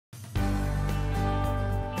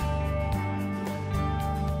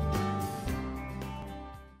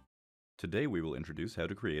Today we will introduce how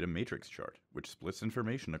to create a matrix chart, which splits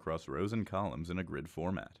information across rows and columns in a grid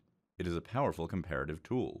format. It is a powerful comparative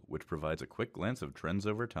tool, which provides a quick glance of trends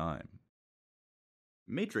over time.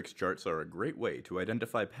 Matrix charts are a great way to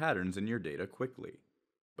identify patterns in your data quickly.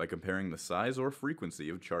 By comparing the size or frequency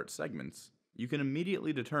of chart segments, you can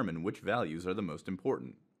immediately determine which values are the most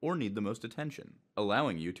important, or need the most attention,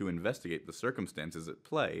 allowing you to investigate the circumstances at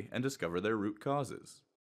play and discover their root causes.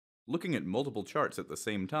 Looking at multiple charts at the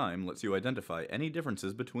same time lets you identify any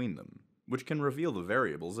differences between them, which can reveal the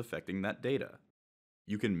variables affecting that data.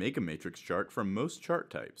 You can make a matrix chart from most chart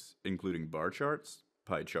types, including bar charts,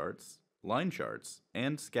 pie charts, line charts,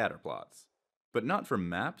 and scatter plots, but not from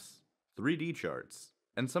maps, 3D charts,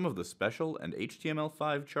 and some of the special and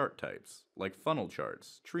HTML5 chart types, like funnel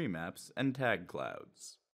charts, tree maps, and tag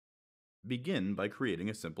clouds. Begin by creating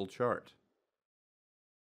a simple chart.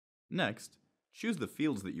 Next, choose the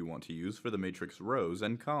fields that you want to use for the matrix rows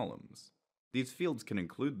and columns. These fields can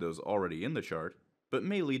include those already in the chart, but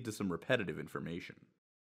may lead to some repetitive information.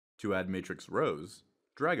 To add matrix rows,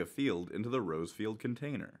 drag a field into the rows field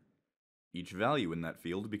container. Each value in that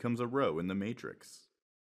field becomes a row in the matrix.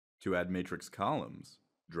 To add matrix columns,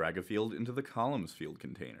 drag a field into the columns field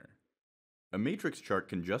container. A matrix chart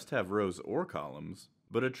can just have rows or columns,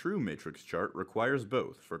 but a true matrix chart requires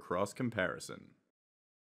both for cross-comparison.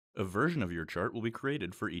 A version of your chart will be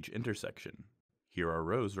created for each intersection. Here our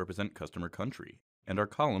rows represent customer country, and our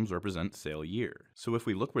columns represent sale year. So if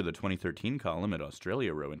we look where the 2013 column at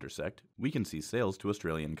Australia row intersect, we can see sales to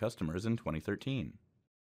Australian customers in 2013.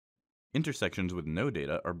 Intersections with no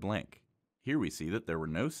data are blank. Here we see that there were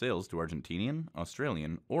no sales to Argentinian,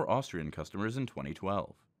 Australian, or Austrian customers in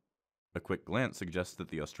 2012. A quick glance suggests that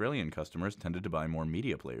the Australian customers tended to buy more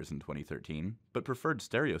media players in 2013, but preferred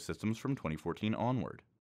stereo systems from 2014 onward.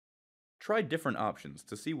 Try different options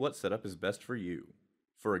to see what setup is best for you.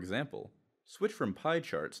 For example, switch from pie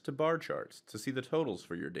charts to bar charts to see the totals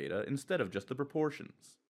for your data instead of just the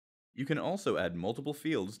proportions. You can also add multiple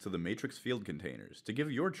fields to the matrix field containers to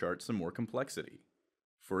give your chart some more complexity.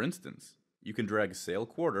 For instance, you can drag sale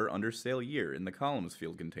quarter under sale year in the columns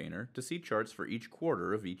field container to see charts for each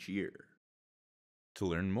quarter of each year. To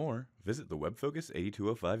learn more, visit the WebFocus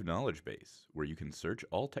 8205 knowledge base, where you can search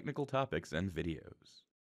all technical topics and videos.